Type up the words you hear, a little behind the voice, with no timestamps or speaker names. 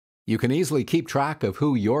You can easily keep track of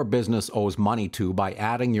who your business owes money to by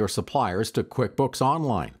adding your suppliers to QuickBooks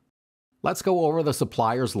Online. Let's go over the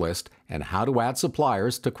suppliers list and how to add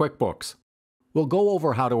suppliers to QuickBooks. We'll go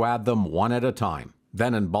over how to add them one at a time,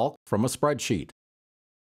 then in bulk from a spreadsheet.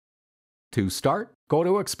 To start, go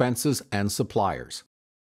to Expenses and Suppliers.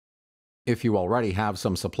 If you already have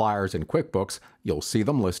some suppliers in QuickBooks, you'll see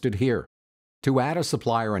them listed here. To add a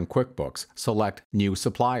supplier in QuickBooks, select New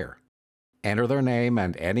Supplier. Enter their name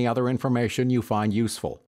and any other information you find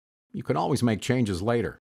useful. You can always make changes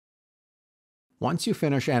later. Once you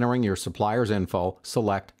finish entering your supplier's info,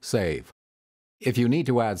 select Save. If you need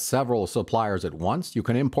to add several suppliers at once, you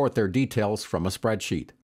can import their details from a spreadsheet.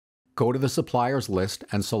 Go to the suppliers list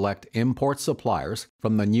and select Import Suppliers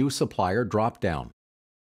from the New Supplier drop-down.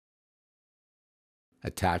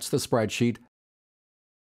 Attach the spreadsheet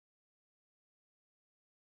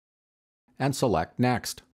and select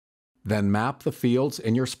Next. Then map the fields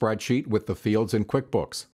in your spreadsheet with the fields in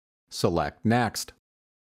QuickBooks. Select Next.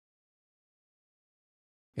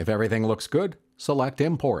 If everything looks good, select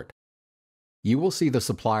Import. You will see the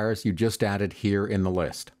suppliers you just added here in the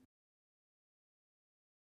list.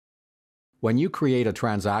 When you create a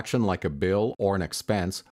transaction like a bill or an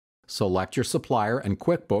expense, select your supplier and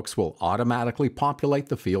QuickBooks will automatically populate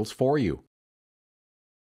the fields for you.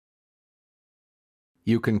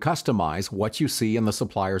 You can customize what you see in the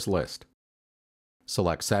suppliers list.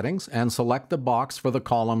 Select Settings and select the box for the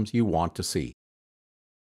columns you want to see.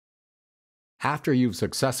 After you've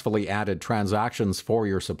successfully added transactions for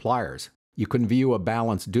your suppliers, you can view a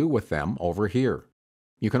balance due with them over here.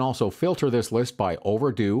 You can also filter this list by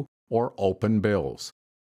overdue or open bills.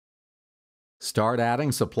 Start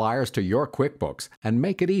adding suppliers to your QuickBooks and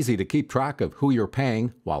make it easy to keep track of who you're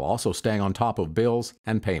paying while also staying on top of bills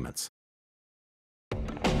and payments.